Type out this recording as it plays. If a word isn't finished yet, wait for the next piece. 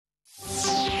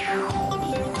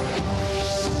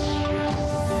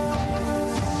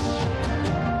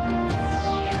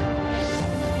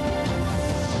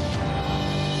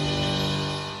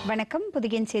வணக்கம்.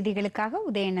 புதிய செய்திகளுக்காக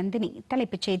உதயநந்தினி.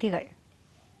 தலைப்புச் செய்திகள்.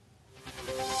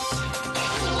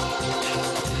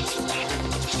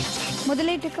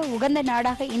 முதலீட்டுக்கு உகந்த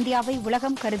நாடாக இந்தியாவை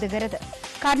உலகம் கருதுகிறது.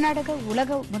 கர்நாடக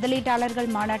உலக முதலீட்டாளர்கள்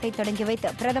மாநாட்டை தொடங்கி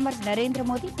வைத்த பிரதமர் நரேந்திர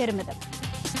மோடி பெருமிதம்.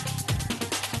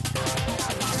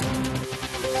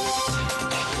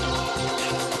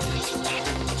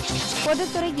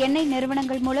 பொதுத்துறை எண்ணெய்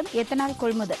நிறுவனங்கள் மூலம் எத்தனால்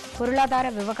கொள்முதல், பொருளாதார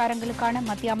விவகாரங்களுக்கான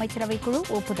மத்திய அமைச்சரவை குழு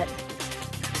ஒப்புதல்.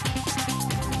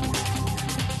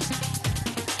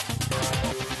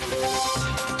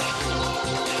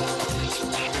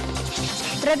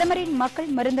 பிரதமரின் மக்கள்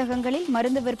மருந்தகங்களில்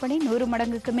மருந்து விற்பனை 100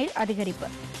 மடங்குக்கு மேல் அதிகரிப்பு.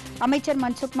 அமைச்சர்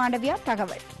மன்சுக் மாண்டவியா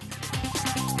தகவல்.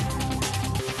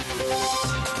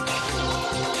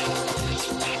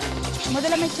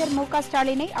 முதலமைச்சர் மு க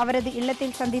ஸ்டாலினை அவரது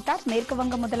இல்லத்தில் சந்தித்தார் மேற்கு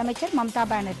வங்க முதலமைச்சர் மம்தா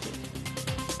பானர்ஜி.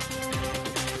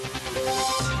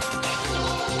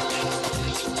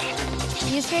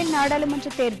 இஸ்ரேல் நாடாளுமன்ற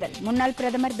தேர்தல், முன்னாள்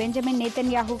பிரதமர் பெஞ்சமின்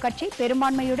நேத்தன்யாகு கட்சி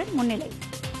பெரும்பான்மையுடன் முன்னிலை.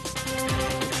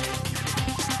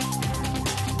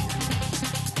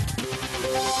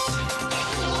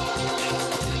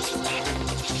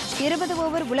 இருபது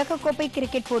ஓவர் உலகக்கோப்பை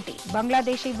கிரிக்கெட் போட்டி,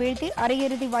 பங்களாதேஷை வீழ்த்தி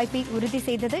அரையிறுதி வாய்ப்பை உறுதி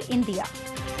செய்தது இந்தியா.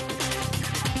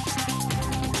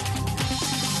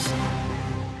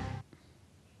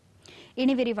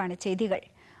 இனி விரிவான செய்திகள்.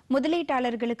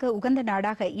 முதலீட்டாளர்களுக்கு உகந்த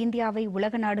நாடாக இந்தியாவை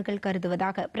உலக நாடுகள்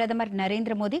கருதுவதாக பிரதமர்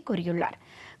நரேந்திர மோடி கூறியுள்ளார்.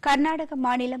 கர்நாடக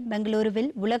மாநிலம் பெங்களூருவில்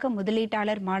உலக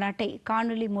முதலீட்டாளர் மாநாட்டை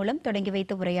காணொலி மூலம் தொடங்கி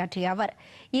வைத்து உரையாற்றிய அவர்,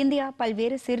 இந்தியா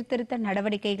பல்வேறு சீர்திருத்த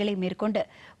நடவடிக்கைகளை மேற்கொண்டு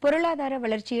பொருளாதார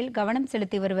வளர்ச்சியில் கவனம்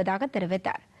செலுத்தி வருவதாக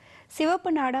தெரிவித்தார்.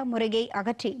 சிவப்பு நாடா முறையை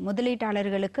அகற்றி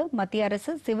முதலீட்டாளர்களுக்கு மத்திய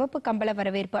அரசு சிவப்பு கம்பள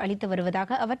வரவேற்பு அளித்து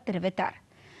வருவதாக அவர் தெரிவித்தார்.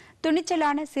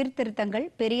 துணிச்சலான சீர்திருத்தங்கள்,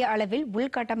 பெரிய அளவில்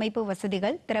உள்கட்டமைப்பு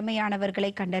வசதிகள், திறமையானவர்களை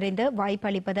கண்டறிந்து வாய்ப்பு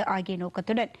அளிப்பது ஆகிய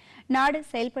நோக்கத்துடன் நாடு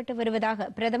செயல்பட்டு வருவதாக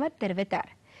பிரதமர்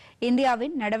தெரிவித்தார்.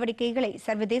 இந்தியாவின் நடவடிக்கைகளை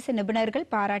சர்வதேச நிபுணர்கள்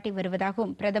பாராட்டி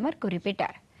வருவதாகவும் பிரதமர்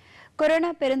குறிப்பிட்டார்.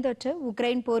 கொரோனா பெருந்தொற்று,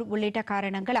 உக்ரைன் போர் உள்ளிட்ட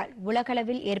காரணங்களால்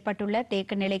உலகளவில் ஏற்பட்டுள்ள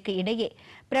தேக்க நிலைக்கு இடையே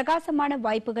பிரகாசமான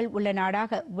வாய்ப்புகள் உள்ள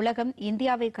நாடாக உலகம்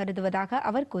இந்தியாவை கருதுவதாக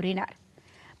அவர் கூறினார்.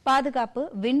 பாதுகாப்பு,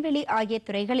 விண்வெளி ஆகிய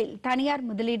துறைகளில் தனியார்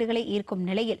முதலீடுகளை ஈர்க்கும்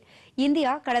நிலையில்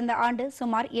இந்தியா கடந்த ஆண்டு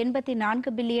சுமார்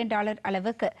 $84 பில்லியன்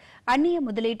அளவுக்கு அந்நிய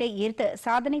முதலீட்டை ஈர்த்து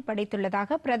சாதனை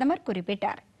படைத்துள்ளதாக பிரதமர்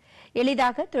குறிப்பிட்டார்.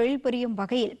 எளிதாக தொழில் புரியும்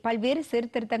வகையில் பல்வேறு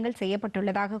சீர்திருத்தங்கள்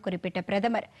செய்யப்பட்டுள்ளதாக குறிப்பிட்ட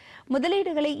பிரதமர்,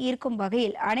 முதலீடுகளை ஈர்க்கும்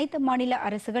வகையில் அனைத்து மாநில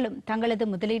அரசுகளும் தங்களது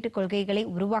முதலீட்டு கொள்கைகளை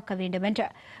உருவாக்க வேண்டும் என்று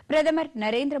பிரதமர்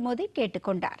நரேந்திர மோடி கேட்டுக்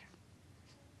கொண்டார்.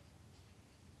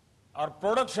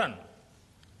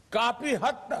 काफी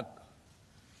हद तक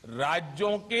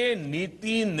राज्यों के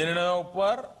नीति निर्णयों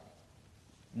पर,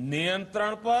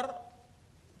 नियंत्रण पर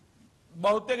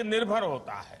बहुत निर्भर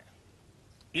होता है.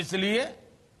 इसलिए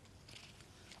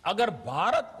अगर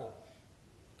भारत को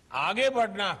आगे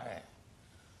बढ़ना है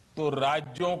तो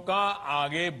राज्यों का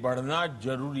आगे बढ़ना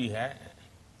जरूरी है.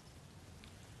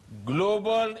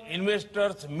 ग्लोबल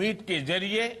इन्वेस्टर्स मीट के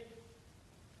जरिए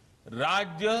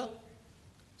राज्य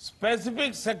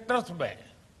स्पेसिफिक सेक्टर्स में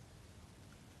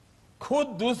खुद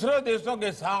दूसरे देशों के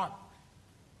साथ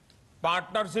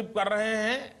पार्टनरशिप कर रहे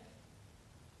हैं.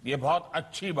 ये बहुत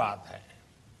अच्छी बात है.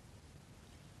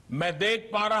 मैं देख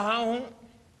पा रहा हूं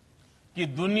कि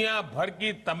दुनिया भर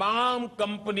की तमाम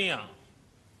कंपनियां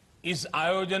इस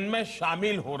आयोजन में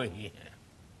शामिल हो रही हैं.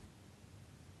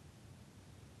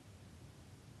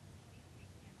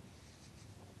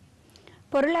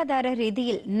 பொருளாதார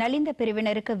ரீதியில் நலிந்த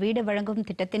பிரிவினருக்கு வீடு வழங்கும்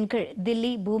திட்டத்தின் கீழ் தில்லி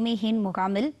பூமிஹீன்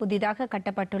முகாமில் புதிதாக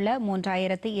கட்டப்பட்டுள்ள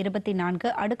 3024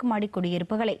 அடுக்குமாடி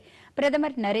குடியிருப்புகளை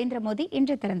பிரதமர் நரேந்திர மோடி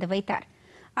இன்று திறந்து வைத்தார்.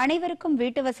 அனைவருக்கும்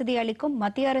வீட்டு வசதி அளிக்கும்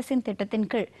மத்திய அரசின் திட்டத்தின்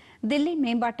கீழ் தில்லி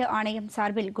மேம்பாட்டு ஆணையம்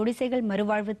சார்பில் குடிசைகள்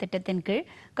மறுவாழ்வு திட்டத்தின் கீழ்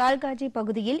கால்காஜி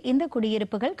பகுதியில் இந்த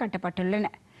குடியிருப்புகள் கட்டப்பட்டுள்ளன.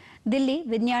 தில்லி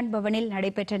விஞ்ஞான் பவனில்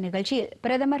நடைபெற்ற நிகழ்ச்சியில்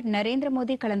பிரதமர் நரேந்திர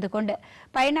மோடி கலந்து கொண்டு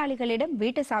பயனாளிகளிடம்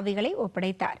வீட்டு சாவிகளை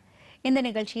ஒப்படைத்தார். இந்த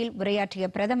நிகழ்ச்சியில் உரையாற்றிய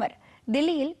பிரதமர்,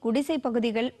 தில்லியில் குடிசை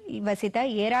பகுதிகள் வசித்த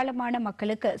ஏராளமான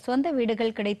மக்களுக்கு சொந்த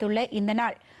வீடுகள் கிடைத்துள்ள இந்த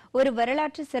நாள் ஒரு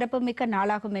வரலாற்று சிறப்புமிக்க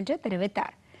நாளாகும் என்று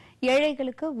தெரிவித்தார்.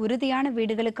 ஏழைகளுக்கு உறுதியான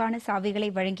வீடுகளுக்கான சாவிகளை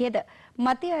வழங்கியது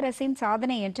மத்திய அரசின்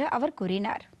சாதனை என்று அவர்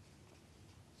கூறினார்.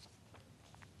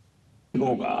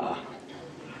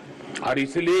 और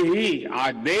इसलिए ही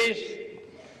आज देश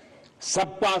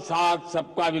सबका साथ,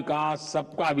 सबका विकास,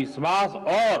 सबका विश्वास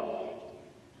और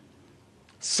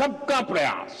सबका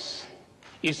प्रयास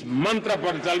इस मंत्र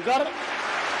पर चलकर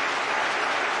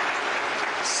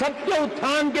सबके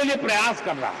उत्थान के लिए प्रयास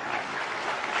कर रहा है.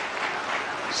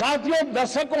 साथियों,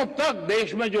 दशकों तक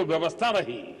देश में जो व्यवस्था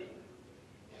रही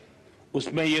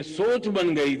उसमें ये सोच बन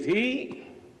गई थी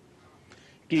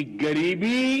कि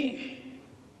गरीबी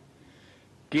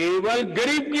केवल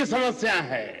गरीब की समस्या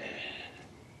है,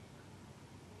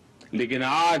 लेकिन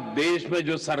आज देश में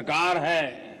जो सरकार है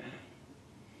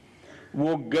वो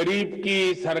गरीब की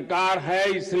सरकार है,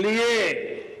 इसलिए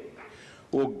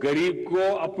वो गरीब को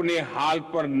अपने हाल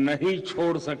पर नहीं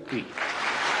छोड़ सकती।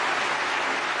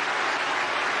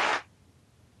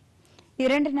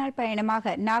 2 நாள்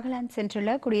பயணமாக நாகாலாந்து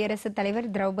சென்றுள்ள குடியரசுத் தலைவர்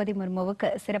திரௌபதி முர்முவுக்கு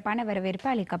சிறப்பான வரவேற்பு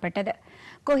அளிக்கப்பட்டது.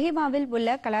 கொஹிமாவில்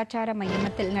உள்ள கலாச்சார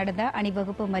மையத்தில் நடந்த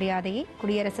அணிவகுப்பு மரியாதையை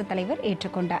குடியரசுத் தலைவர்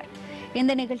ஏற்றுக்கொண்டார்.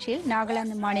 இந்த நிகழ்ச்சியில்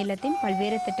நாகாலாந்து மாநிலத்தின்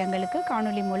பல்வேறு திட்டங்களுக்கு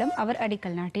காணொலி மூலம் அவர்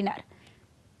அடிக்கல் நாட்டினார்.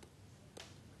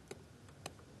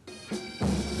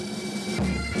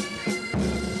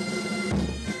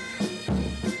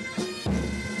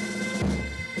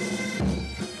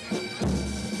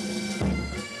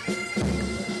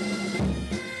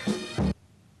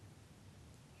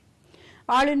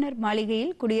 ஆளுநர்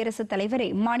மாளிகையில் குடியரசுத் தலைவரை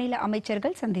மாநில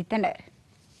அமைச்சர்கள் சந்தித்தனர்.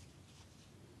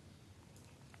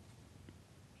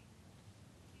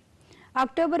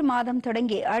 அக்டோபர் மாதம்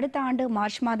தொடங்கி அடுத்த ஆண்டு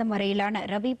மார்ச் மாதம் வரையிலான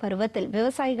ரபி பருவத்தில்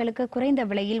விவசாயிகளுக்கு குறைந்த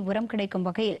விலையில் உரம் கிடைக்கும்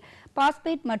வகையில்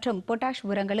பாஸ்பேட் மற்றும் பொட்டாஷ்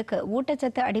உரங்களுக்கு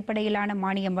ஊட்டச்சத்து அடிப்படையிலான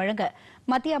மானியம் வழங்க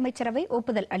மத்திய அமைச்சரவை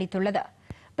ஒப்புதல் அளித்துள்ளது.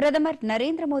 பிரதமர்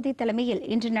நரேந்திர மோடி தலைமையில்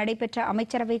இன்று நடைபெற்ற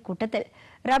அமைச்சரவைக் கூட்டத்தில்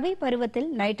ரபி பருவத்தில்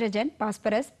நைட்ரஜன்,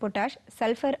 பாஸ்பரஸ், பொட்டாஷ்,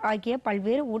 சல்பர் ஆகிய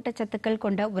பல்வேறு ஊட்டச்சத்துக்கள்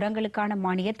கொண்ட உரங்களுக்கான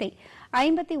மானியத்தை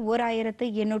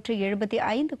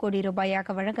 51,875 கோடி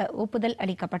ரூபாயாக வழங்க ஒப்புதல்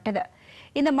அளிக்கப்பட்டது.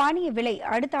 இந்த மானிய விலை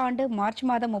அடுத்த ஆண்டு மார்ச்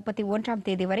மாதம் 31ஆம்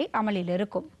தேதி வரை அமலில்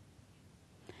இருக்கும்.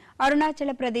 அருணாச்சல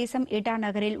பிரதேசம் இட்டா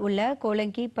நகரில் உள்ள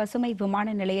கோலங்கி பசுமை விமான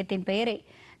நிலையத்தின் பெயரை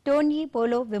டோன்யி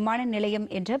போலோ விமான நிலையம்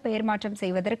என்ற பெயர் மாற்றம்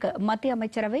செய்வதற்கு மத்திய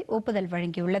அமைச்சரவை ஒப்புதல்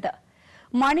வழங்கியுள்ளது.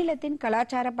 மாநிலத்தின்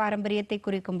கலாச்சார பாரம்பரியத்தை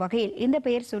குறிக்கும் வகையில் இந்த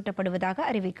பெயர் சூட்டப்படுவதாக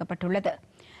அறிவிக்கப்பட்டுள்ளது.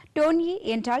 டோன்யி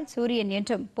என்றால் சூரியன்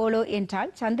என்றும், போலோ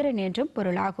என்றால் சந்திரன் என்றும்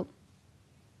பொருளாகும்.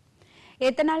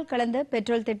 எத்தனால் கலந்த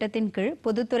பெட்ரோல் திட்டத்தின் கீழ்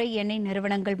பொதுத்துறை எண்ணெய்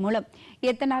நிறுவனங்கள் மூலம்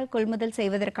எத்தனால் கொள்முதல்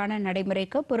செய்வதற்கான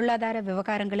நடைமுறைக்கு பொருளாதார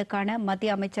விவகாரங்களுக்கான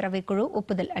மத்திய அமைச்சரவை குழு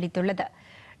ஒப்புதல் அளித்துள்ளது.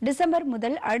 டிசம்பர்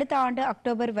முதல் அடுத்த ஆண்டு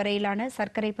அக்டோபர் வரையிலான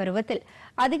சர்க்கரை பருவத்தில்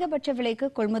அதிகபட்ச விலைக்கு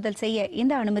கொள்முதல் செய்ய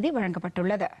இந்த அனுமதி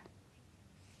வழங்கப்பட்டுள்ளது.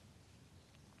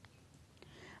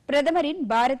 பிரதமரின்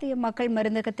பாரதிய மக்கள்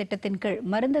மருந்தக திட்டத்தின் கீழ்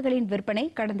மருந்துகளின் விற்பனை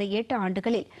கடந்த 8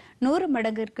 ஆண்டுகளில் 100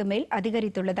 மடங்கிற்கு மேல்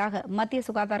அதிகரித்துள்ளதாக மத்திய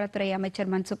சுகாதாரத்துறை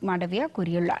அமைச்சர் மன்சுக் மாண்டவியா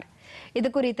கூறியுள்ளார்.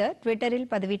 இதுகுறித்து டுவிட்டரில்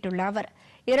பதிவிட்டுள்ள அவர்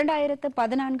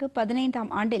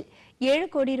 2014-15ஆம் ஆண்டில் 7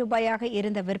 கோடி ரூபாயாக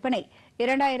இருந்த விற்பனை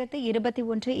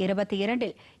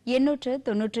 2021-22இல்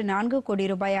 894 கோடி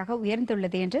ரூபாயாக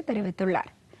உயர்ந்துள்ளது என்று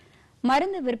தெரிவித்துள்ளார்.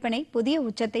 மருந்து விற்பனை புதிய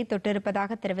உச்சத்தை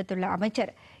தொட்டிருப்பதாக தெரிவித்துள்ள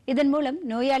அமைச்சர், இதன் மூலம்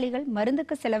நோயாளிகள்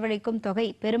மருந்துக்கு செலவழிக்கும் தொகை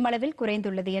பெருமளவில்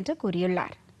குறைந்துள்ளது என்று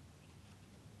கூறியுள்ளார்.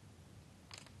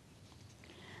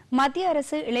 மத்திய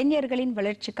அரசு இளைஞர்களின்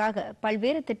வளர்ச்சிக்காக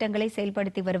பல்வேறு திட்டங்களை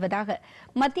செயல்படுத்தி வருவதாக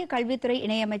மத்திய கல்வித்துறை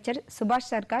இணையமைச்சர்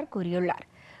சுபாஷ் சர்க்கார் கூறியுள்ளார்.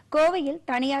 கோவையில்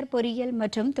தனியார் பொறியியல்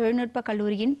மற்றும் தொழில்நுட்ப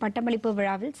கல்லூரியின் பட்டமளிப்பு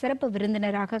விழாவில் சிறப்பு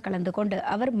விருந்தினராக கலந்து கொண்டு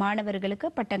அவர் மாணவர்களுக்கு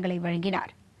பட்டங்களை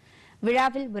வழங்கினார்.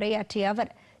 விழாவில் உரையாற்றிய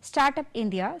அவர், start up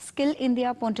India, skill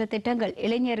India போன்ற திட்டங்கள்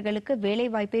இளைஞர்களுக்கு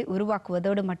வேலைவாய்ப்பை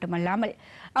உருவாக்குவதோடு மட்டுமல்லாமல்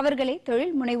அவர்களை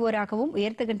தொழில் முனைவோராகவும்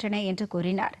உயர்த்துகின்றன என்று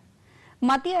கூறினார்.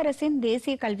 மத்திய அரசின்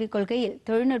தேசிய கல்விக் கொள்கையில்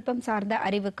தொழில்நுட்பம் சார்ந்த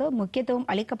அறிவுக்கு முக்கியத்துவம்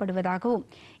அளிக்கப்படுவதாகவும்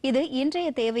இது இன்றைய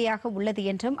தேவையாக உள்ளது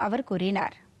என்றும் அவர்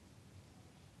கூறினார்.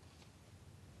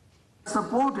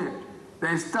 Supported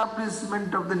the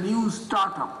establishment of the new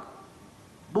startup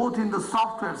both in the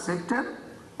software sector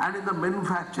and in the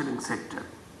manufacturing sector.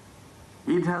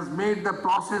 It has made the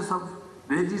process of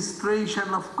registration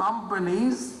of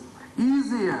companies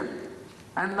easier,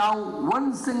 and now one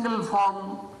single form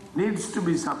needs to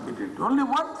be submitted. Only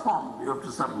one form you have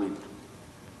to submit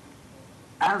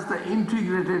as the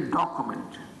integrated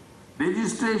document.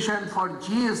 Registration for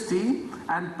GST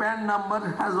and PAN number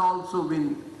has also been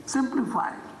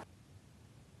simplified.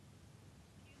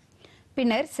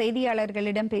 பின்னர்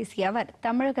செய்தியாளர்களிடம் பேசிய அவர்,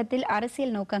 தமிழகத்தில்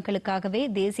அரசியல் நோக்கங்களுக்காகவே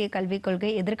தேசிய கல்விக் கொள்கை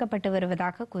எதிர்க்கப்பட்டு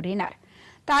வருவதாக கூறினார்.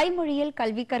 தாய்மொழியில்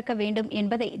கல்வி கற்க வேண்டும்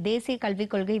என்பதை தேசிய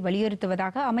கல்விக் கொள்கை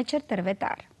வலியுறுத்துவதாக அமைச்சர்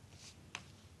தெரிவித்தார்.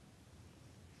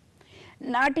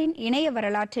 நாட்டின் இணைய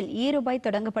வரலாற்றில் ரூபாய்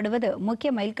தொடங்கப்படுவது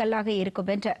முக்கிய மைல்கல்லாக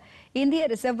இருக்கும் என்று இந்திய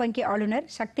ரிசர்வ் வங்கி ஆளுநர்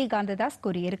சக்தி காந்ததாஸ்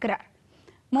கூறியிருக்கிறார்.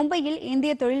 மும்பையில்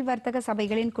இந்திய தொழில் வர்த்தக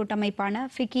சபைகளின் கூட்டமைப்பான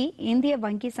ஃபிக்கி, இந்திய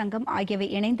வங்கி சங்கம் ஆகியவை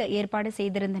இணைந்து ஏற்பாடு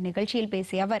செய்திருந்த நிகழ்ச்சியில்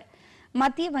பேசிய அவர்,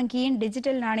 மத்திய வங்கியின்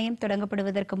டிஜிட்டல் நாணயம்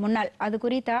தொடங்கப்படுவதற்கு முன்னால் அது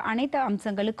குறித்த அனைத்து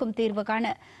அம்சங்களுக்கும் தீர்வு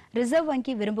காண ரிசர்வ்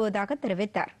வங்கி விரும்புவதாக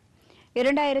தெரிவித்தார்.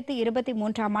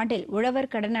 2023ஆம் ஆண்டில்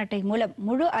உழவர் கடன் அட்டை மூலம்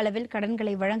முழு அளவில்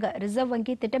கடன்களை வழங்க ரிசர்வ்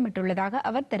வங்கி திட்டமிட்டுள்ளதாக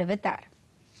அவர் தெரிவித்தார்.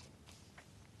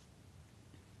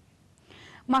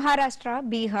 மகாராஷ்டிரா,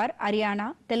 பீகார், ஹரியானா,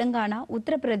 தெலுங்கானா,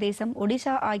 உத்தரப்பிரதேசம்,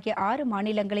 ஒடிஷா ஆகிய 6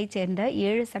 மாநிலங்களைச் சேர்ந்த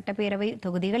 7 சட்டப்பேரவை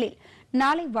தொகுதிகளில்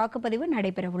நாளை வாக்குப்பதிவு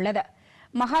நடைபெறவுள்ளது.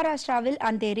 மகாராஷ்டிராவில்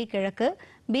அந்தேரி கிழக்கு,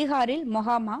 பீகாரில்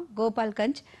மொஹாமா,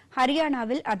 கோபால்கஞ்ச்,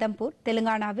 ஹரியானாவில் அதம்பூர்,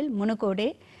 தெலுங்கானாவில் முனுகோடே,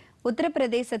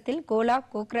 உத்தரப்பிரதேசத்தில் கோலா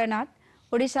கோக்ரநாத்,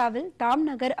 ஒடிஷாவில்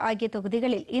தாம்நகர் ஆகிய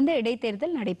தொகுதிகளில் இந்த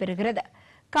இடைத்தேர்தல் நடைபெறுகிறது.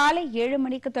 காலை 7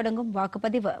 மணிக்கு தொடங்கும்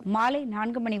வாக்குப்பதிவு மாலை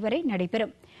 4 மணி வரை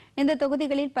நடைபெறும். இந்த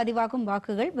தொகுதிகளில் பதிவாகும்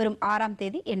வாக்குகள் வரும் 6ஆம்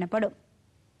தேதி எண்ணப்படும்.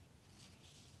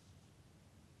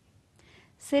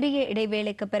 சிறிய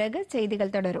இடைவேளைக்கு பிறகு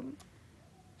செய்திகள் தொடரும்.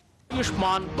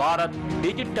 ஆயுஷ்மான் பாரத்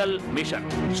டிஜிட்டல் மிஷன்,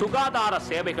 சுகாதார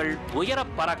சேவைகள்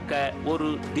உயரப் பறக்க ஒரு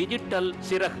டிஜிட்டல்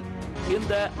சிறகு.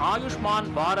 இந்த ஆயுஷ்மான்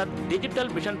பாரத்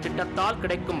டிஜிட்டல் மிஷன் திட்டத்தால்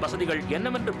கிடைக்கும் வசதிகள்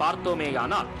என்னவென்று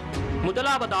பார்த்தோமேயானால்,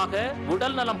 முதலாவதாக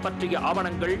உடல் நலம் பற்றிய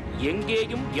ஆவணங்கள்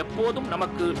எங்கேயும் எப்போதும்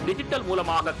நமக்கு டிஜிட்டல்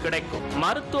மூலமாக கிடைக்கும்.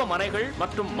 மருத்துவமனைகள்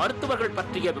மற்றும் மருத்துவர்கள்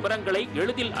பற்றிய விவரங்களை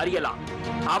எளிதில் அறியலாம்.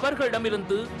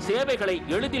 அவர்களிடமிருந்து சேவைகளை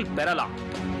எளிதில் பெறலாம்.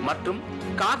 மற்றும்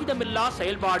காகிதமில்லா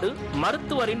செயல்பாடு,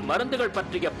 மருத்துவரின் மருந்துகள்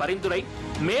பற்றிய பரிந்துரை,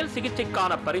 மேல்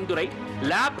சிகிச்சைக்கான பரிந்துரை,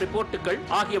 லேப் ரிப்போர்ட்டுகள்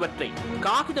ஆகியவற்றை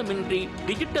காகிதமின்றி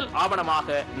டிஜிட்டல்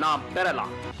ஆவணமாக நாம்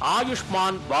பெறலாம்.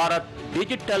 ஆயுஷ்மான் பாரத்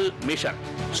டிஜிட்டல் மிஷன்,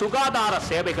 சுகாதார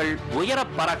சேவைகள்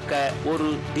உயரப் பறக்க ஒரு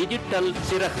டிஜிட்டல்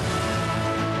சிறகு.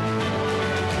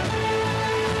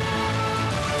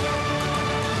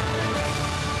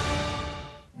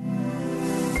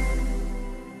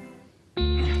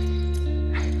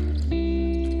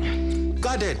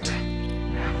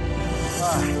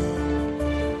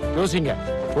 யோசிங்க,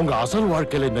 உங்க அசல்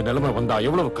வாழ்க்கையில இந்த நிலைமை வந்தா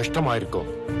எவ்வளவு கஷ்டமா இருக்கும்.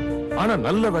 ஆனா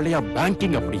நல்ல வேளையா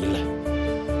பேங்கிங் அப்படி இல்லை.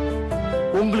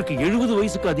 உங்களுக்கு 70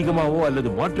 வயசுக்கு அதிகமாவோ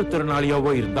அல்லது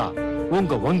மாற்றுத்திறனாளியாவோ இருந்தா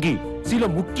உங்க வங்கி சில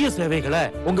முக்கிய சேவைகளை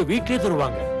உங்க வீட்டிலே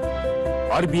தருவாங்க.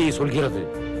 RBI சொல்கிறது,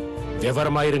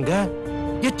 விவரமா இருங்க,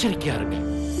 எச்சரிக்கையா இருங்க.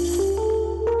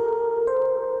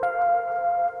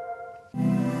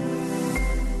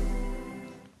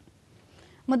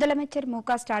 முதலமைச்சர்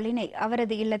மு.க. ஸ்டாலினை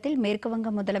அவரது இல்லத்தில் மேற்குவங்க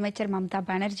முதலமைச்சர் மம்தா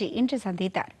பானர்ஜி இன்று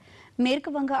சந்தித்தார்.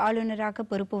 மேற்குவங்க ஆளுநராக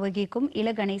பொறுப்பு வகிக்கும்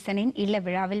இல கணேசனின் இல்ல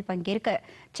விழாவில் பங்கேற்க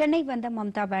சென்னை வந்த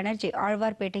மம்தா பானர்ஜி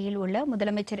ஆழ்வார்பேட்டையில் உள்ள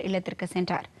முதலமைச்சர் இல்லத்திற்கு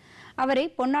சென்றார். அவரை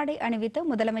பொன்னாடை அணிவித்து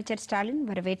முதலமைச்சர் ஸ்டாலின்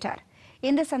வரவேற்றார்.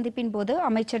 இந்த சந்திப்பின் போது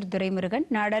அமைச்சர் துரைமுருகன்,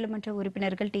 நாடாளுமன்ற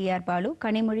உறுப்பினர்கள் TR பாலு,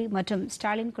 கனிமொழி மற்றும்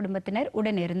ஸ்டாலின் குடும்பத்தினர்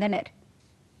உடனிருந்தனர்.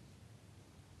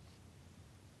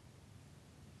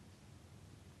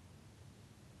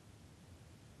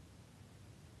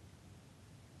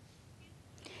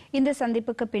 இந்த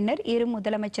சந்திப்புக்கு பின்னர் இரு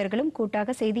முதலமைச்சர்களும்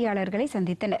கூட்டாக செய்தியாளர்களை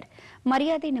சந்தித்தனர்.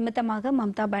 மரியாதை நிமித்தமாக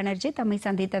மம்தா பானர்ஜி தம்மை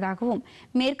சந்தித்ததாகவும்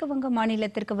மேற்குவங்க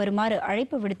மாநிலத்திற்கு வருமாறு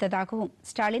அழைப்பு விடுத்ததாகவும்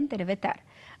ஸ்டாலின் தெரிவித்தார்.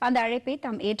 அந்த அழைப்பை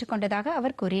தாம் ஏற்றுக்கொண்டதாக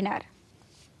அவர் கூறினார்.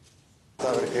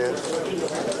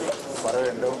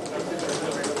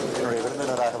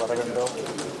 விருந்தினராக வர வேண்டும்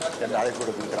என்று அழைப்பு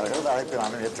கொடுத்திருக்கிறார்கள். அந்த அழைப்பை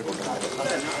நானும்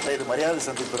ஏற்றுக்கொண்டிருக்கிறேன். இது மரியாதை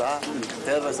சந்திப்பு தான்,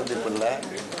 தேர்தல் சந்திப்பு இல்லை.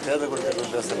 தேர்தல் குறித்து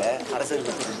பேசல, அரசியல்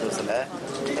குறித்து பேசல.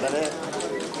 எனவே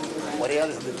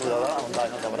மரியாதை சந்திப்பு தான்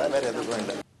வந்தாங்க, தவிர வேறு எதுவும்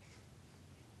இல்லை.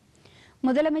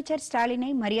 முதலமைச்சர்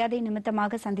ஸ்டாலினை மரியாதை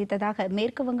நிமித்தமாக சந்தித்ததாக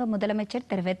மேற்குவங்க முதலமைச்சர்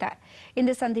தெரிவித்தார்.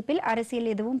 இந்த சந்திப்பில்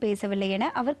அரசியல் எதுவும் பேசவில்லை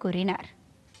என அவர் கூறினார்.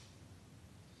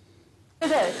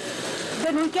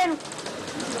 Then we can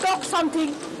talk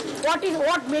something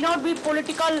what may not be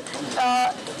political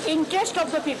interest of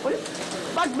the people,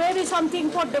 but maybe something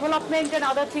for development and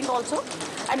other thing also.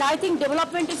 And I think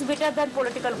development is better than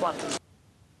political work.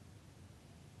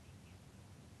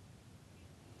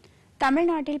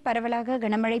 தமிழ்நாட்டில் பரவலாக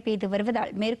கனமழை பெய்து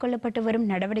வருவதால் மேற்கொள்ளப்பட்டு வரும்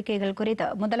நடவடிக்கைகள் குறித்து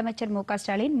முதலமைச்சர் மு.க.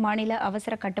 ஸ்டாலின் மாநில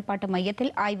அவசர கட்டுப்பாட்டு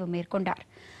மையத்தில் ஆய்வு மேற்கொண்டார்.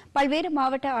 பல்வேறு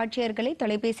மாவட்ட ஆட்சியர்களை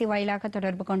தொலைபேசி வாயிலாக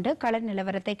தொடர்பு கொண்டு கள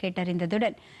நிலவரத்தை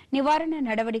கேட்டறிந்ததுடன் நிவாரண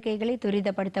நடவடிக்கைகளை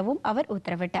துரிதப்படுத்தவும் அவர்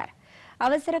உத்தரவிட்டார்.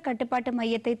 அவசர கட்டுப்பாட்டு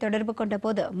மையத்தை தொடர்பு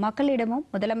கொண்டபோது மக்களிடமும்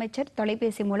முதலமைச்சர்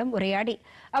தொலைபேசி மூலம் உரையாடி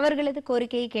அவர்களது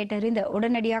கோரிக்கையை கேட்டறிந்து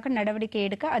உடனடியாக நடவடிக்கை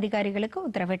எடுக்க அதிகாரிகளுக்கு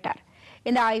உத்தரவிட்டார்.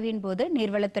 இந்த ஆய்வின் போது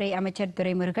நீர்வளத்துறை அமைச்சர்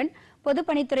துரைமுருகன்,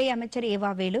 பொதுப்பணித்துறை அமைச்சர்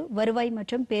ஏவாவேலு, வருவாய்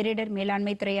மற்றும் பேரிடர்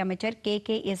மேலாண்மை துறை அமைச்சர்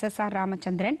KKSSR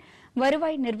ராமச்சந்திரன்,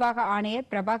 வருவாய் நிர்வாக ஆணையர்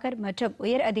பிரபாகர் மற்றும்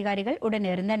உயர் அதிகாரிகள்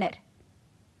உடனிருந்தனர்.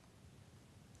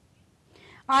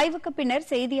 ஆய்வுக்கு பின்னர்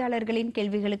செய்தியாளர்களின்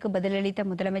கேள்விகளுக்கு பதிலளித்த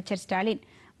முதலமைச்சர் ஸ்டாலின்,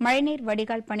 மழைநீர்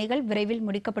வடிகால் பணிகள் விரைவில்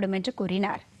முடிக்கப்படும் என்று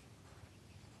கூறினார்.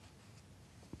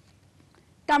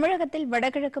 தமிழகத்தில்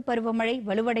வடகிழக்கு பருவமழை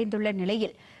வலுவடைந்துள்ள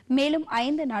நிலையில் மேலும்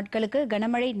 5 நாட்களுக்கு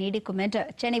கனமழை நீடிக்கும் என்று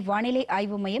சென்னை வானிலை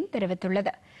ஆய்வு மையம்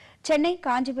தெரிவித்துள்ளது. சென்னை,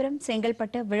 காஞ்சிபுரம்,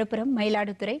 செங்கல்பட்டு, விழுப்புரம்,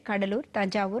 மயிலாடுதுறை, கடலூர்,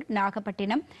 தஞ்சாவூர்,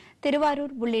 நாகப்பட்டினம்,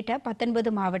 திருவாரூர் உள்ளிட்ட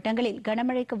 19 மாவட்டங்களில்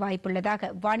கனமழைக்கு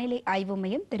வாய்ப்புள்ளதாக வானிலை ஆய்வு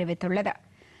மையம் தெரிவித்துள்ளது.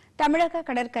 தமிழக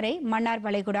கடற்கரை, மன்னார்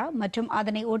வளைகுடா மற்றும்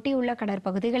அதனை ஒட்டியுள்ள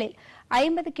கடற்பகுதிகளில்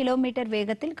 50 கிலோமீட்டர்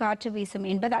வேகத்தில் காற்று வீசும்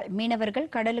என்பதால்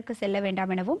மீனவர்கள் கடலுக்கு செல்ல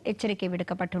வேண்டாம் எனவும் எச்சரிக்கை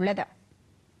விடுக்கப்பட்டுள்ளது.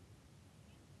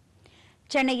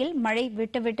 சென்னையில் மழை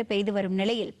விட்டு பெய்து வரும்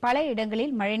நிலையில் பல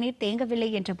இடங்களில் மழைநீர் தேங்கவில்லை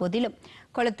என்ற போதிலும்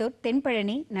கொளத்தூர்,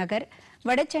 தென்பழனி நகர்,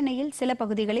 வடசென்னையில் சில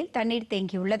பகுதிகளில் தண்ணீர்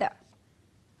தேங்கியுள்ளது.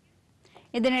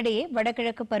 இதனிடையே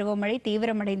வடகிழக்கு பருவமழை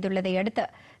தீவிரமடைந்துள்ளதை அடுத்து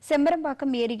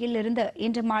செம்பரம்பாக்கம் ஏரியில் இருந்து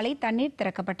இன்று மாலை தண்ணீர்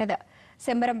திறக்கப்பட்டது.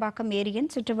 செம்பரம்பாக்கம் ஏரியின்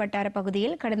சுற்றுவட்டார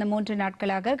பகுதியில் கடந்த 3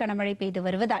 நாட்களாக கனமழை பெய்து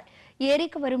வருவதால்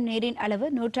ஏரிக்கு வரும் நீரின் அளவு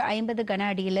 150 கன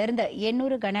அடியிலிருந்து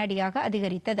 800 கன அடியாக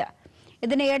அதிகரித்தது.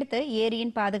 இதனையடுத்து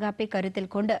ஏரியின் பாதுகாப்பை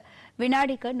கருத்தில் கொண்டு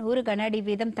வினாடிக்கு 100 கன அடி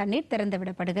வீதம் தண்ணீர்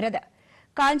திறந்துவிடப்படுகிறது.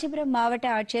 காஞ்சிபுரம் மாவட்ட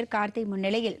ஆட்சியர் கார்த்தி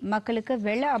முன்னிலையில் மக்களுக்கு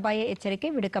வெள்ள அபாய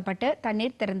எச்சரிக்கை விடுக்கப்பட்டு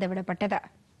தண்ணீர் திறந்துவிடப்பட்டது.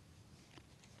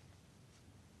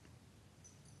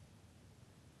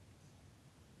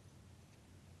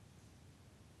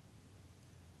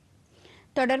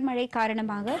 தொடர் மழை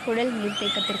காரணமாக புழல்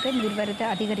நீர்த்தேக்கத்திற்கு நீர்வரத்து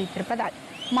அதிகரித்திருப்பதால்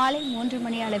மாலை 3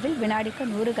 மணி அளவில் வினாடிக்கு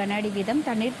 100 கன அடி வீதம்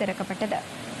தண்ணீர் திறக்கப்பட்டது.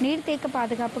 நீர்த்தேக்க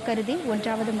பாதுகாப்பு கருதி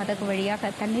 1வது மதகு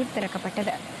வழியாக தண்ணீர்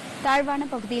திறக்கப்பட்டது. தாழ்வான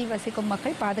பகுதியில் வசிக்கும்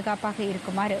மக்கள் பாதுகாப்பாக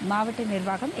இருக்குமாறு மாவட்ட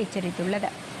நிர்வாகம்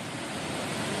எச்சரித்துள்ளது.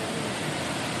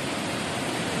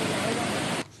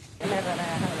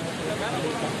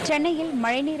 சென்னையில்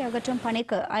மழைநீர் அகற்றும்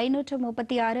பணிக்கு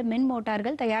 536 மின்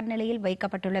மோட்டார்கள் தயார் நிலையில்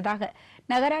வைக்கப்பட்டுள்ளதாக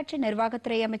நகராட்சி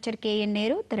நிர்வாகத்துறை அமைச்சர் KN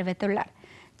நேரு தெரிவித்துள்ளார்.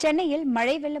 சென்னையில்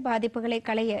மழை வெள்ள பாதிப்புகளை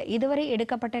களைய இதுவரை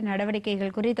எடுக்கப்பட்ட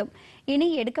நடவடிக்கைகள் குறித்தும் இனி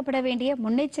எடுக்கப்பட வேண்டிய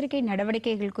முன்னெச்சரிக்கை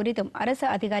நடவடிக்கைகள் குறித்தும் அரசு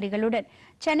அதிகாரிகளுடன்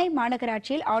சென்னை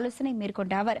மாநகராட்சியில் ஆலோசனை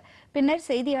மேற்கொண்ட அவர் பின்னர்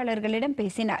செய்தியாளர்களிடம்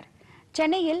பேசினார்.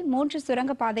 சென்னையில் 3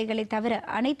 சுரங்கப் பாதைகளை தவிர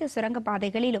அனைத்து சுரங்கப்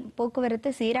பாதைகளிலும்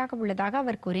போக்குவரத்து சீராக உள்ளதாக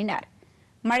அவர் கூறினார்.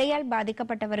 மழையால்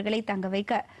பாதிக்கப்பட்டவர்களை தங்க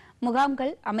வைக்க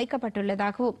முகாம்கள்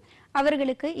அமைக்கப்பட்டுள்ளதாகவும்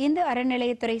அவர்களுக்கு இந்து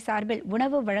அறநிலையத்துறை சார்பில்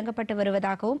உணவு வழங்கப்பட்டு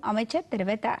வருவதாகவும் அமைச்சர்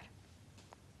தெரிவித்தார்.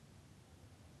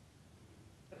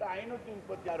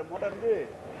 536 மோட்டார்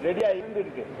ரெடியா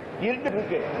இருக்கு.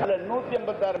 அதுல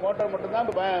 186 மோட்டார் மட்டும் தான்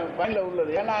பயன்ல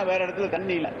உள்ளது. ஏன்னா வேற இடத்துல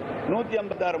தண்ணி இல்ல.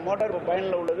 186 மோட்டார்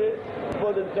பயன்ல உள்ளது.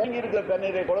 இப்போது தேங்கி இருக்கிற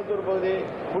தண்ணீரை கொளத்தூர் பகுதி,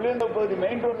 புளியந்தோப்பு பகுதி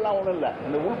மெயின் ரோட்லாம் ஒண்ணும் இல்ல.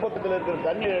 இந்த உள்பக்கத்தில் இருக்கிற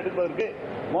தண்ணீரை எடுப்பதற்கு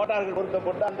மோட்டார்கள்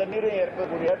பொருத்தப்பட்டு அந்த நீரை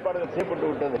இறக்கக்கூடிய ஏற்பாடுகள் செய்யப்பட்டு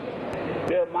விட்டது.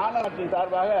 மாநகராட்சியின்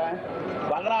சார்பாக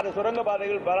 16 சுரங்க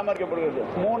பாதைகள் பராமரிக்கப்படுகிறது.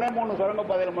 3 சுரங்க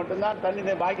பாதைகள் மட்டும்தான்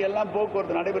தண்ணி, பாக்கி எல்லாம்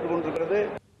போக்குவரத்து நடைபெற்றுக் கொண்டிருக்கிறது.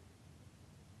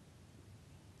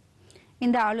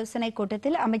 இந்த ஆலோசனைக்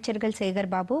கூட்டத்தில் அமைச்சர்கள் சேகர்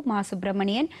பாபு, மா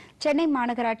சுப்பிரமணியன், சென்னை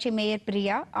மாநகராட்சி மேயர்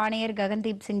பிரியா, ஆணையர்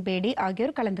ககன்தீப் சிங் பேடி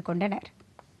ஆகியோர் கலந்து கொண்டனர்.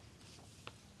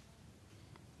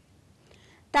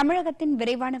 தமிழகத்தின்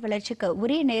விரைவான வளர்ச்சிக்கு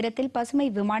உரிய நேரத்தில் பசுமை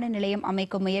விமான நிலையம்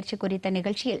அமைக்கும் முயற்சி குறித்த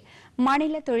நிகழ்ச்சியில்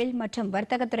மாநில தொழில் மற்றும்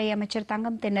வர்த்தகத்துறை அமைச்சர்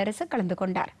தங்கம் தென்னரசு கலந்து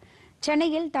கொண்டார்.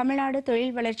 சென்னையில் தமிழ்நாடு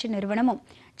தொழில் வளர்ச்சி நிறுவனமும்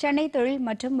சென்னை தொழில்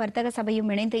மற்றும் வர்த்தக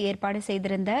சபையும் இணைந்து ஏற்பாடு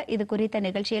செய்திருந்த இதுகுறித்த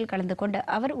நிகழ்ச்சியில் கலந்து கொண்டு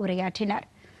அவர் உரையாற்றினார்.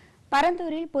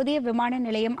 பரந்தூரில் புதிய விமான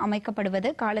நிலையம் அமைக்கப்படுவது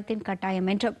காலத்தின் கட்டாயம்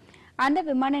என்றும் அந்த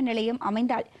விமான நிலையம்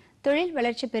அமைந்தால் தொழில்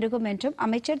வளர்ச்சி பெருகும் என்றும்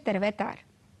அமைச்சர் தெரிவித்தார்.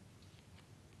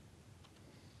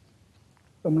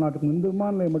 தமிழ்நாட்டுக்கு இந்த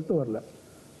விமான நிலையம் மட்டும் வரல.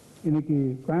 இன்னைக்கு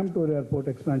கோயம்புத்தூர் ஏர்போர்ட்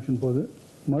எக்ஸ்பான்ஷன் போது,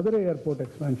 மதுரை ஏர்போர்ட்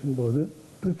எக்ஸ்பான்ஷன் போது,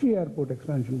 திருச்சி ஏர்போர்ட்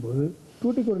எக்ஸ்பான்ஷன் போது,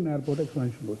 தூத்துக்குடி ஏர்போர்ட்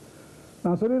எக்ஸ்பான்ஷன் போது,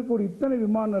 நான் சொல்லியிருக்கக்கூடிய இத்தனை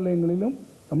விமான நிலையங்களிலும்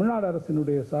தமிழ்நாடு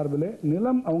அரசினுடைய சார்பில்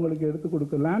நிலம் அவங்களுக்கு எடுத்துக்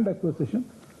கொடுக்க லேண்ட் அக்விசிஷன்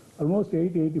ஆல்மோஸ்ட்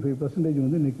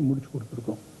 80-85% இன்னைக்கு முடிச்சு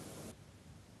கொடுத்துருக்கோம்.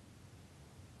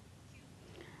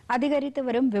 அதிகரித்து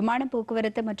வரும் விமான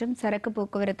போக்குவரத்து மற்றும் சரக்கு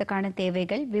போக்குவரத்துக்கான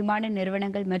தேவைகள், விமான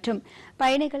நிறுவனங்கள் மற்றும்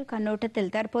பயணிகள்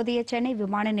கண்ணோட்டத்தில் தற்போதைய சென்னை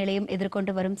விமான நிலையம்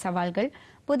எதிர்கொண்டு வரும் சவால்கள்,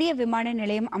 புதிய விமான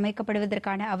நிலையம்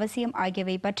அமைக்கப்படுவதற்கான அவசியம்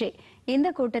ஆகியவை பற்றி இந்த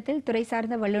கூட்டத்தில் துறை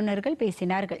சார்ந்த வல்லுநர்கள்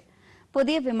பேசினார்கள்.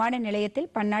 புதிய விமான நிலையத்தில்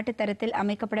பன்னாட்டு தரத்தில்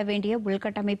அமைக்கப்பட வேண்டிய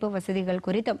உள்கட்டமைப்பு வசதிகள்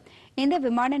குறித்தும், இந்த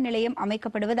விமான நிலையம்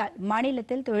அமைக்கப்படுவதால்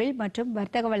மாநிலத்தில் தொழில் மற்றும்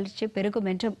வர்த்தக வளர்ச்சி பெருகும்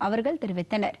என்றும் அவர்கள்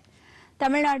தெரிவித்தனர்.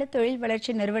 தமிழ்நாடு தொழில்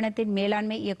வளர்ச்சி நிறுவனத்தின்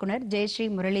மேலாண்மை இயக்குநர் ஜெயஸ்ரீ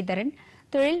முரளிதரன்,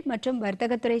 தொழில் மற்றும்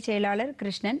வர்த்தகத்துறை செயலாளர்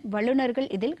கிருஷ்ணன், வல்லுநர்கள்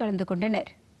இதில் கலந்து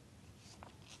கொண்டனர்.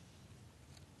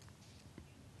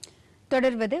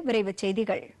 தொடர்வது விரைவுச்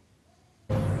செய்திகள்.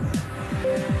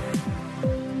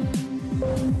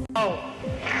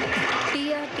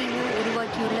 TRTO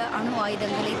உருவாக்கியுள்ள அணு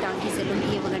ஆயுதங்களை தாக்கி செல்லும்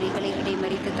ஏவுகணைகளை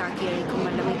இடைமறித்து தாக்கி அழிக்கும்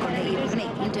வல்லமை கொண்ட ஏவுகணை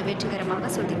இன்று வெற்றிகரமாக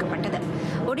சோதிக்கப்பட்டது.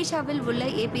 ஒடிஷாவில் உள்ள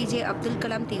APJ அப்துல்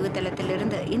கலாம்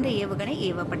தீவுத்தளத்திலிருந்து இந்த ஏவுகணை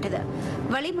ஏவப்பட்டது.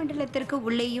 வளிமண்டலத்திற்கு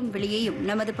உள்ளேயும் வெளியேயும்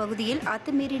நமது பகுதியில்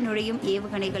அத்துமீறி நுழையும்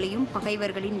ஏவுகணைகளையும்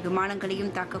பகைவர்களின்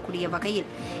விமானங்களையும் தாக்கக்கூடிய வகையில்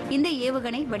இந்த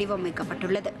ஏவுகணை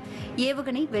வடிவமைக்கப்பட்டுள்ளது.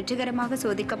 ஏவுகணை வெற்றிகரமாக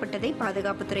சோதிக்கப்பட்டதை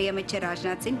பாதுகாப்புத்துறை அமைச்சர்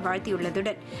ராஜ்நாத் சிங்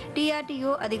வாழ்த்தியுள்ளதுடன்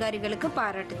TRTO அதிகாரிகளுக்கு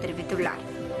பாராட்டு தெரிவித்துள்ளார்.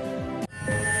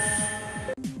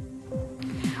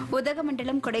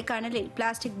 உதகமண்டலம் கொடைக்கானலில்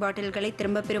பிளாஸ்டிக் பாட்டில்களை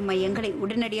திரும்பப் பெறும் மையங்களை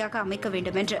உடனடியாக அமைக்க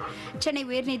வேண்டும் என்று சென்னை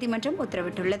உயர்நீதிமன்றம்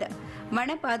உத்தரவிட்டுள்ளது.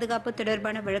 வன பாதுகாப்பு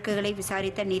தொடர்பான வழக்குகளை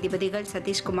விசாரித்த நீதிபதிகள்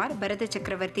சதீஷ்குமார், பரத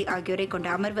சக்கரவர்த்தி ஆகியோரை கொண்ட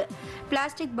அமர்வு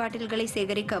பிளாஸ்டிக் பாட்டில்களை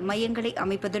சேகரிக்க மையங்களை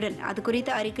அமைப்பதுடன்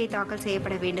அதுகுறித்த அறிக்கை தாக்கல்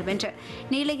செய்யப்பட வேண்டும் என்று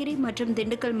நீலகிரி மற்றும்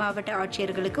திண்டுக்கல் மாவட்ட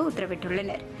ஆட்சியர்களுக்கு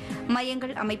உத்தரவிட்டுள்ளனர்.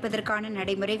 மையங்கள் அமைப்பதற்கான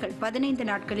நடைமுறைகள் 15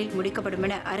 நாட்களில் முடிக்கப்படும்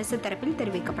என அரசு தரப்பில்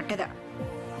தெரிவிக்கப்பட்டது.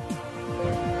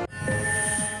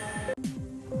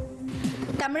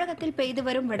 தமிழகத்தில் பெய்து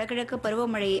வரும் வடகிழக்கு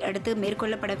பருவமழையை அடுத்து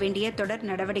மேற்கொள்ளப்பட வேண்டிய தொடர்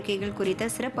நடவடிக்கைகள் குறித்த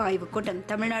சிறப்பு ஆய்வுக் கூட்டம்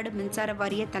தமிழ்நாடு மின்சார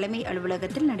வாரிய தலைமை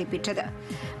அலுவலகத்தில் நடைபெற்றது.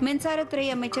 மின்சாரத்துறை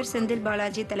அமைச்சர் செந்தில்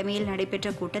பாலாஜி தலைமையில்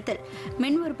நடைபெற்ற கூட்டத்தில்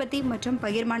மின் உற்பத்தி மற்றும்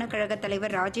பகிர்மான கழக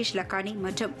தலைவர் ராஜேஷ் லக்கானி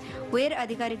மற்றும் உயர்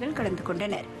அதிகாரிகள் கலந்து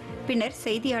கொண்டனர். பின்னர்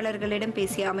செய்தியாளர்களிடம்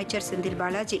பேசிய அமைச்சர் செந்தில்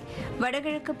பாலாஜி,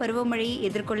 வடகிழக்கு பருவமழையை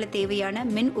எதிர்கொள்ள தேவையான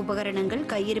மின் உபகரணங்கள்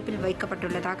கையிருப்பில்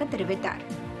வைக்கப்பட்டுள்ளதாக தெரிவித்தார்.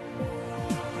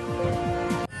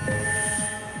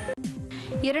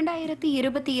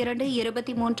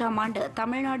 2022-23 ஆண்டு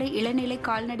தமிழ்நாடு இளநிலை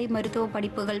கால்நடை மருத்துவ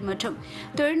படிப்புகள் மற்றும்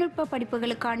தொழில்நுட்ப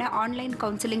படிப்புகளுக்கான ஆன்லைன்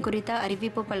கவுன்சிலிங் குறித்த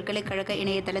அறிவிப்பு பல்கலைக்கழக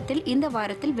இணையதளத்தில் இந்த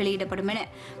வாரத்தில் வெளியிடப்படும் என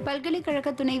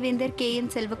பல்கலைக்கழக துணைவேந்தர் KN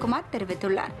செல்வகுமார்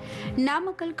தெரிவித்துள்ளார்.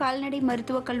 நாமக்கல் கால்நடை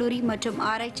மருத்துவக் கல்லூரி மற்றும்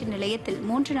ஆராய்ச்சி நிலையத்தில்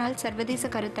 3 நாள்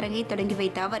சர்வதேச கருத்தரங்கை தொடங்கி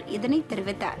வைத்த அவர் இதனை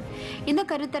தெரிவித்தார். இந்த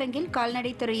கருத்தரங்கில்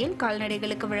கால்நடை துறையில்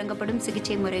கால்நடைகளுக்கு வழங்கப்படும்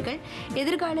சிகிச்சை முறைகள்,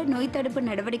 எதிர்கால நோய் தடுப்பு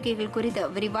நடவடிக்கைகள் குறித்து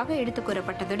விரிவாக எடுத்துக் கூறப்பட்டதுடன்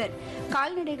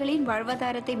கால்நடைகளின்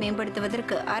வாழ்வாதாரத்தை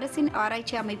மேம்படுத்துவதற்கு அரசின்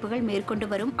ஆராய்ச்சி அமைப்புகள் மேற்கொண்டு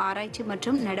வரும் ஆராய்ச்சி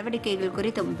மற்றும் நடவடிக்கைகள்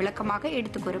குறித்தும் விளக்கமாக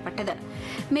எடுத்துக் கூறப்பட்டது.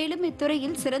 மேலும்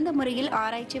இத்துறையில் சிறந்த முறையில்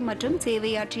ஆராய்ச்சி மற்றும்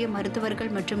சேவையாற்றிய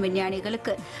மருத்துவர்கள் மற்றும்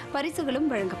விஞ்ஞானிகளுக்கு பரிசுகளும்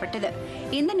வழங்கப்பட்டது.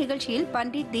 இந்த நிகழ்ச்சியில்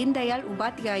பண்டிட் தீன்தயாள்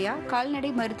உபாத்யாயா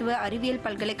கால்நடை மருத்துவ அறிவியல்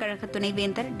பல்கலைக்கழக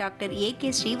துணைவேந்தர் டாக்டர்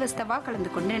AK ஸ்ரீவஸ்தவா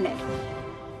கலந்து கொண்டனர்.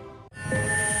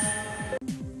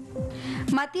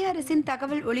 மத்திய அரசின்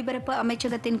தகவல் ஒலிபரப்பு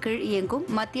அமைச்சகத்தின் கீழ் இயங்கும்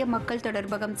மத்திய மக்கள்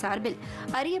தொடர்பகம் சார்பில்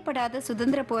அறியப்படாத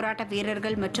சுதந்திர போராட்ட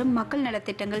வீரர்கள் மற்றும் மக்கள்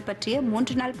நலத்திட்டங்கள் பற்றிய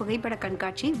 3 நாள் புகைப்பட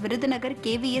கண்காட்சி விருதுநகர்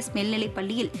KVS மேல்நிலைப்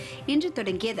பள்ளியில் இன்று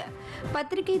தொடங்கியது.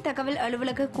 பத்திரிகை தகவல்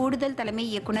அலுவலக கூடுதல் தலைமை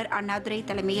இயக்குநர் அண்ணாதுரை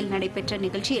தலைமையில் நடைபெற்ற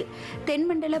நிகழ்ச்சியில்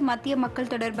தென்மண்டல மத்திய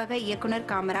மக்கள் தொடர்பக இயக்குநர்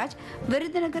காமராஜ்,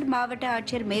 விருதுநகர் மாவட்ட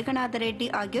ஆட்சியர் மேகநாத ரெட்டி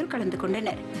ஆகியோர் கலந்து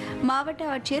கொண்டனர்.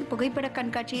 மாவட்ட ஆட்சியர் புகைப்பட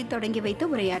கண்காட்சியை தொடங்கி வைத்து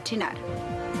உரையாற்றினார்.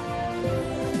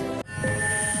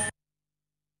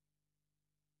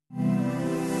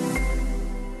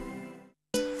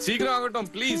 சீக்கிரம் ஆகட்டும்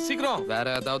ப்ளீஸ், சீக்கிரம். வேற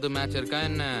ஏதாவது மேட்ச் இருக்கா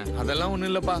என்ன? அதெல்லாம் ஒண்ணும்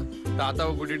இல்லப்பா,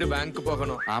 தாத்தாவை கூட்டிட்டு பேங்க்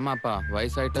போகணும். ஆமாப்பா,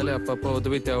 வயசாயிட்டாலே அப்பப்போ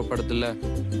உதவி தேவைப்படுதுல்ல.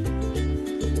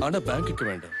 ஆனா பேங்க்குக்கு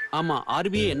வேண்டாம். ஆமா,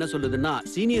 RBI என்ன சொல்லுதுன்னா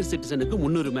சீனியர் சிட்டிசனுக்கு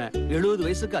முன்னுரிமை. 70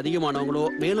 வயசுக்கு அதிகமானவங்களோ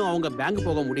மேலும் அவங்க பேங்க்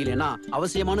போக முடியலன்னா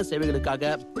அவசியமான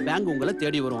சேவைகளுக்காக பேங்க் உங்களை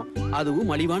தேடி வரும்,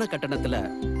 அதுவும் மலிவான கட்டணத்துல.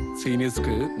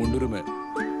 சீனியர்ஸ்க்கு முன்னுரிமை.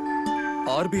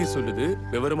 RBI சொல்லுது,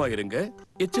 விவரமா இருங்க,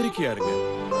 எச்சரிக்கையா இருங்க.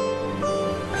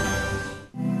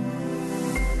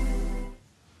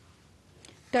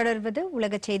 தொடர்வது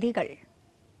உலக செய்திகள்.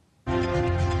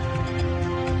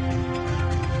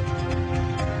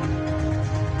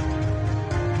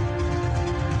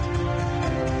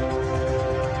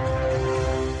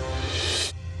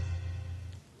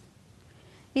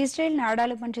 இஸ்ரேல்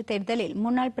நாடாளுமன்ற தேர்தலில்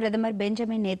முன்னாள் பிரதமர்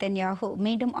பெஞ்சமின் நேதன்யாகு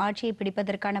மீண்டும் ஆட்சியை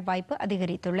பிடிப்பதற்கான வாய்ப்பு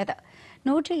அதிகரித்துள்ளது.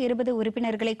 120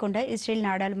 உறுப்பினர்களை கொண்ட இஸ்ரேல்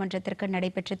நாடாளுமன்றத்திற்கு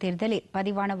நடைபெற்ற தேர்தலில்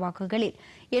பதிவான வாக்குகளில்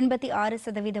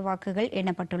 86% வாக்குகள்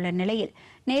எண்ணப்பட்டுள்ள நிலையில்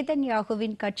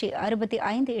நேதன்யாகுவின் கட்சி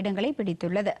 65 இடங்களை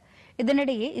பிடித்துள்ளது.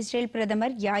 இதனிடையே இஸ்ரேல்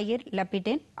பிரதமர் யாயிர்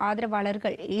லபிட்டின்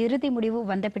ஆதரவாளர்கள் இறுதி முடிவு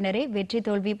வந்த பின்னரே வெற்றி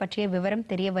தோல்வி பற்றிய விவரம்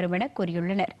தெரியவரும் என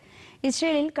கூறியுள்ளனர்.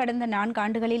 இஸ்ரேலில் கடந்த 4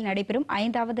 ஆண்டுகளில் நடைபெறும்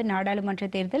 5வது நாடாளுமன்ற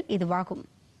தேர்தல் இதுவாகும்.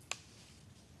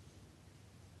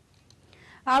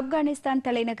 ஆப்கானிஸ்தான்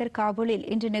தலைநகர் காபூலில்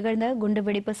இன்று நிகழ்ந்த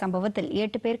குண்டுவெடிப்பு சம்பவத்தில்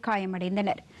 8 பேர்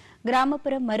காயமடைந்தனர்.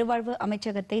 கிராமப்புற மறுவாழ்வு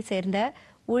அமைச்சகத்தை சேர்ந்த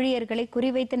ஊழியர்களை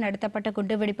குறிவைத்து நடத்தப்பட்ட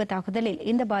குண்டுவெடிப்பு தாக்குதலில்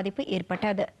இந்த பாதிப்பு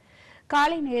ஏற்பட்டது.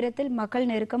 காலை நேரத்தில் மக்கள்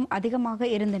நெருக்கம் அதிகமாக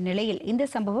இருந்த நிலையில் இந்த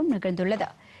சம்பவம் நிகழ்ந்துள்ளது.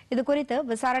 இதுகுறித்து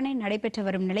விசாரணை நடைபெற்று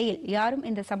வரும் நிலையில் யாரும்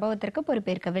இந்த சம்பவத்திற்கு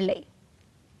பொறுப்பேற்கவில்லை.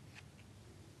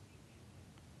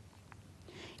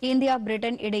 இந்தியா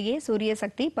பிரிட்டன் இடையே சூரிய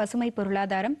சக்தி, பசுமை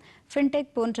பொருளாதாரம்,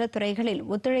 ஃபின்டெக் போன்ற துறைகளில்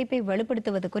ஒத்துழைப்பை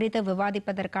வலுப்படுத்துவது குறித்து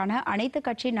விவாதிப்பதற்கான அனைத்து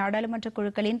கட்சி நாடாளுமன்ற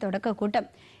குழுக்களின் தொடக்க கூட்டம்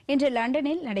இன்று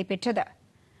லண்டனில் நடைபெற்றது.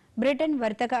 பிரிட்டன்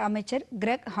வர்த்தக அமைச்சர்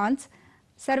கிரெக் ஹான்ஸ்,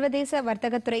 சர்வதேச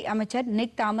வர்த்தகத்துறை அமைச்சர்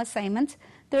நிக் தாமஸ் சைமன்ஸ்,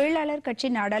 தொழிலாளர் கட்சி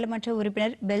நாடாளுமன்ற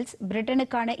உறுப்பினர் பெல்ஸ்,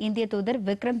 பிரிட்டனுக்கான இந்திய தூதர்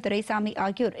விக்ரம் துரைசாமி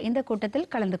ஆகியோர் இந்த கூட்டத்தில்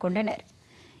கலந்து கொண்டனர்.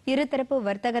 இருதரப்பு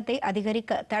வர்த்தகத்தை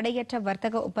அதிகரிக்க தடையற்ற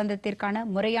வர்த்தக ஒப்பந்தத்திற்கான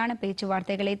முறையான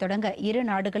பேச்சுவார்த்தைகளை தொடங்க இரு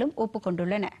நாடுகளும்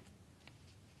ஒப்புக்கொண்டுள்ளன.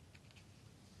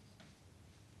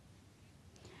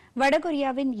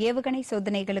 வடகொரியாவின் ஏவுகணை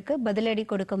சோதனைகளுக்கு பதிலடி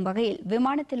கொடுக்கும் வகையில்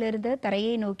விமானத்திலிருந்து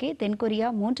தரையை நோக்கி தென்கொரியா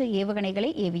 3 ஏவுகணைகளை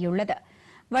ஏவியுள்ளது.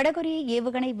 வடகொரிய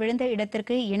ஏவுகணை விழுந்த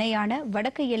இடத்திற்கு இணையான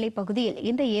வடக்கு எல்லைப் பகுதியில்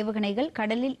இந்த ஏவுகணைகள்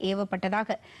கடலில்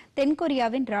ஏவப்பட்டதாக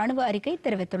தென்கொரியாவின் ராணுவ அறிக்கை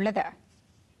தெரிவித்துள்ளது.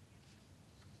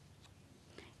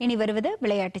 இனி வருவது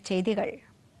விளையாட்டுச் செய்திகள்.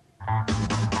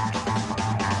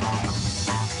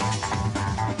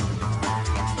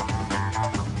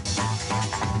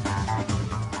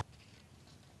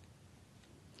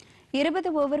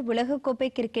 ஓவர் உலகக்கோப்பை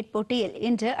கிரிக்கெட் போட்டியில்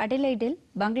இன்று அடிலைடில்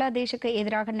பங்களாதேஷுக்கு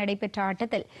எதிராக நடைபெற்ற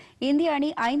ஆட்டத்தில் இந்திய அணி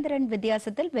 5 ரன்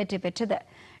வித்தியாசத்தில் வெற்றி பெற்றது.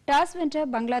 டாஸ் வென்ற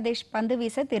பங்களாதேஷ் பந்து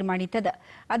வீச தீர்மானித்தது.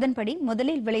 அதன்படி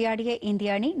முதலில் விளையாடிய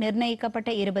இந்திய அணி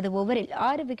நிர்ணயிக்கப்பட்ட 20 ஓவரில்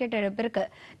 6 விக்கெட் இழப்பிற்கு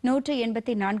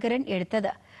 184 ரன்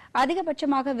எடுத்தது.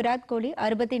 அதிகபட்சமாக விராட் கோலி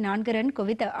 64 ரன்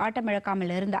குவித்து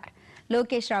ஆட்டமிழக்காமல் இருந்தார்.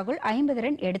 லோகேஷ் ராகுல் 50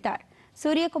 ரன் எடுத்தார்.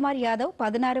 சூரியகுமார் யாதவ்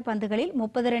 16 பந்துகளில்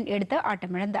 30 ரன் எடுத்து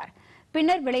ஆட்டமிழந்தார்.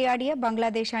 பின்னர் விளையாடிய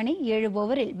பங்களாதேஷ் அணி 7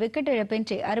 ஓவரில் விக்கெட்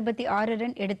இழப்பின்றி 66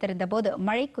 ரன் எடுத்திருந்தபோது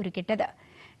மழை குறுக்கிட்டது.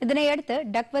 இதனையடுத்து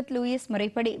டக்வர்த் லூயிஸ்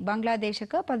முறைப்படி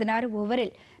பங்களாதேஷுக்கு 16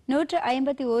 ஓவரில்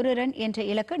 151 ரன் என்ற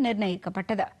இலக்கு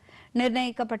நிர்ணயிக்கப்பட்டது.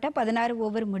 நிர்ணயிக்கப்பட்ட 16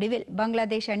 ஓவர் முடிவில்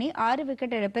பங்களாதேஷ் அணி 6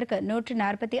 விக்கெட் இழப்பிற்கு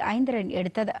 145 ரன்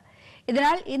எடுத்தது.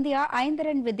 இதனால் இந்தியா 5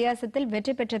 ரன் வித்தியாசத்தில்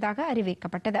வெற்றி பெற்றதாக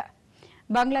அறிவிக்கப்பட்டது.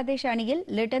 பங்களாதேஷ் அணியில்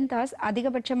லிட்டன் தாஸ்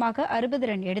அதிகபட்சமாக 60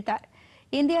 ரன் எடுத்தார்.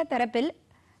 இந்தியா தரப்பில்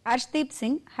அர்ஷ்தீப்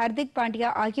சிங், ஹர்திக் பாண்டியா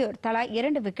ஆகியோர் தலா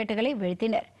 2 விக்கெட்டுகளை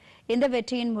வீழ்த்தினர். இந்த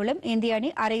வெற்றியின் மூலம் இந்திய அணி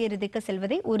அரையிறுதிக்கு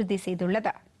செல்வதை உறுதி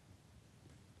செய்துள்ளது.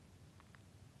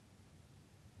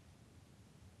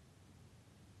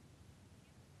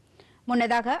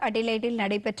 முன்னதாக அடிலைடில்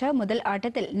நடைபெற்ற முதல்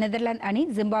ஆட்டத்தில் நெதர்லாந்து அணி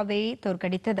ஜிம்பாப்வேயை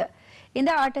தோற்கடித்தது.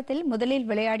 இந்த ஆட்டத்தில் முதலில்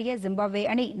விளையாடிய ஜிம்பாப்வே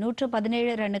அணி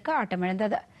 117 ரன்னுக்கு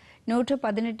ஆட்டமிழந்தது.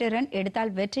 118 ரன்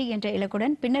எடுத்தால் வெற்றி என்ற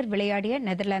இலக்குடன் பின்னர் விளையாடிய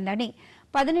நெதர்லாந்து அணி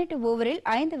 18 ஓவரில்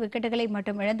 5 விக்கெட்டுகளை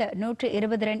மட்டும் இழந்து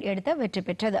 120 ரன் எடுத்து வெற்றி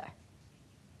பெற்றது.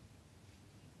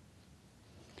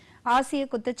 ஆசிய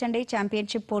குத்துச்சண்டை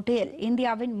சாம்பியன்ஷிப் போட்டியில்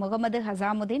இந்தியாவின் முகமது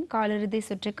ஹசாமுதீன் காலிறுதி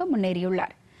சுற்றுக்கு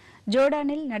முன்னேறியுள்ளார்.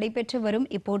 ஜோர்டானில் நடைபெற்று வரும்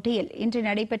இப்போட்டியில் இன்று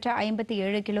நடைபெற்ற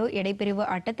 57 கிலோ எடைப்பிரிவு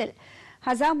ஆட்டத்தில்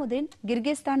ஹசாமுதீன்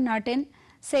கிர்கிஸ்தான் நாட்டின்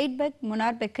செயிட்பெக்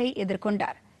முனார்பெக்கை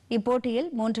எதிர்கொண்டார். இப்போட்டியில்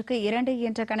 3-2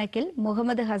 என்ற கணக்கில்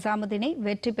முகமது ஹசாமுதீனை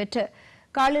வெற்றி பெற்று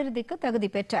காலிறுதிக்கு தகுதி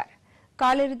பெற்றார்.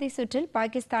 காலிறுதி சுற்றில்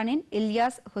பாகிஸ்தானின்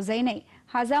இல்யாஸ் ஹுசைனை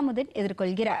ஹசாமுதீன்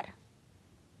எதிர்கொள்கிறார்.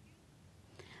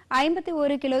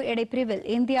 51 கிலோ எடைப்பிரிவில்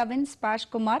இந்தியாவின் ஸ்பாஷ்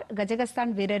குமார்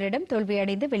கஜகஸ்தான் வீரரிடம்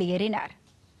தோல்வியடைந்து வெளியேறினார்.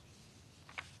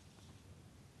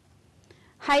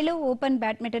 ஹைலோ ஓபன்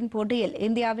பேட்மிண்டன் போட்டியில்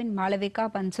இந்தியாவின் மாளவிகா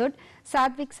பன்சோட்,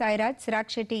 சாத்விக் சாய்ராஜ்,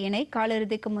 சிராக் ஷெட்டி இணை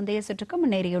காலிறுதிக்கு முந்தைய சுற்றுக்கு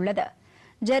முன்னேறியுள்ளது.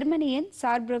 ஜெர்மனியின்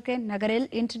சார்ப்ரூக்கென் நகரில்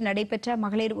இன்று நடைபெற்ற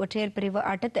மகளிர் ஒற்றையர் பிரிவு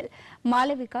ஆட்டத்தில்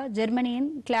மாளவிகா ஜெர்மனியின்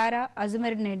கிளாரா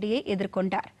அசுமெர்னெட்டியை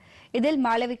எதிர்கொண்டார். இதில்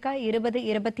மாளவிகா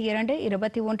 20-22,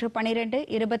 21-12,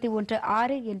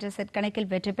 21-6 என்ற செட் கணக்கில்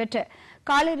வெற்றி பெற்று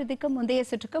காலிறுதிக்கு முந்தைய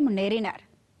சுற்றுக்கு முன்னேறினார்.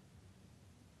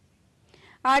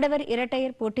 ஆடவர்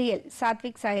இரட்டையர் போட்டியில்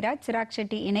சாத்விக் சாய்ராஜ், சிராக்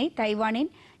ஷெட்டி இணை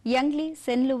தைவானின் யங்லி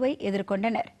சென்லுவை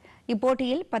எதிர்கொண்டனர்.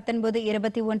 இப்போட்டியில்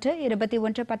 19-21,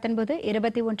 21-19,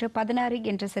 21-16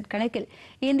 என்ற செட் கணக்கில்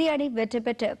இந்திய அணி வெற்றி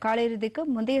பெற்று காலிறுதிக்கு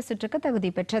முந்தைய சுற்றுக்கு தகுதி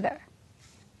பெற்றது.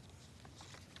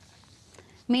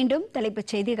 மீண்டும்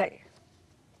தலைப்புச் செய்திகள்.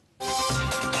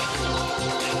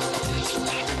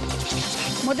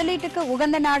 முதலீட்டுக்கு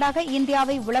உகந்த நாடாக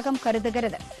இந்தியாவை உலகம்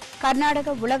கருதுகிறது.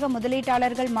 கர்நாடக உலக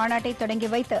முதலீட்டாளர்கள் மாநாட்டை தொடங்கி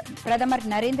வைத்து பிரதமர்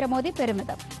நரேந்திர மோடி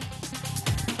பெருமிதம்.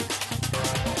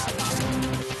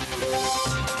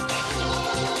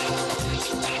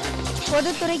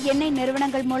 பொதுத்துறை எண்ணெய்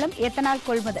நிறுவனங்கள் மூலம் எத்தனால்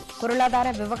கொள்முதல், பொருளாதார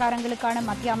விவகாரங்களுக்கான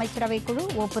மத்திய அமைச்சரவை குழு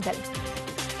ஒப்புதல்.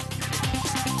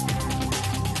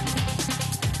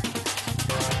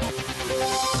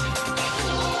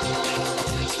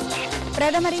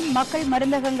 பிரதமரின் மக்கள்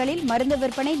மருந்தகங்களில் மருந்து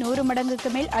விற்பனை 100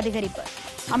 மடங்குக்கு மேல் அதிகரிப்பு.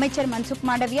 அமைச்சர் மன்சுக்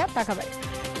மாண்டவியா தகவல்.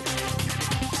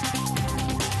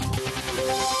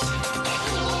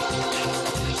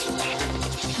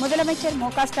 முதலமைச்சர் மு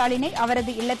க ஸ்டாலினை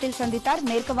அவரது இல்லத்தில் சந்தித்தார்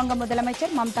மேற்கு வங்க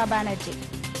முதலமைச்சர் மம்தா பானர்ஜி.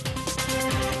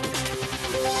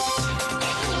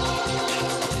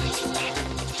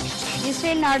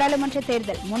 இஸ்ரேல் நாடாளுமன்ற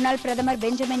தேர்தல், முன்னாள் பிரதமர்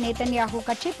பெஞ்சமின் நேத்தன்யாகு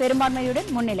கட்சி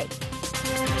பெரும்பான்மையுடன் முன்னிலை.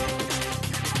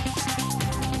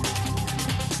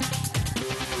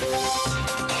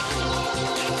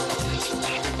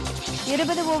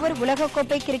 ஓவர்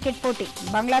உலகக்கோப்பை கிரிக்கெட் போட்டி,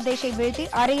 பங்களாதேஷை வீழ்த்தி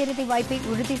அரையிறுதி வாய்ப்பை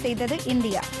உறுதி செய்தது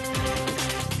இந்தியா.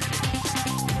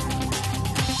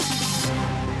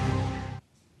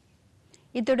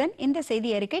 இத்துடன் இந்த செய்தி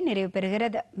அறிக்கை நிறைவு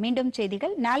பெறுகிறது. மீண்டும்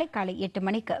செய்திகள் நாளை காலை 8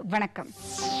 மணிக்கு. வணக்கம்.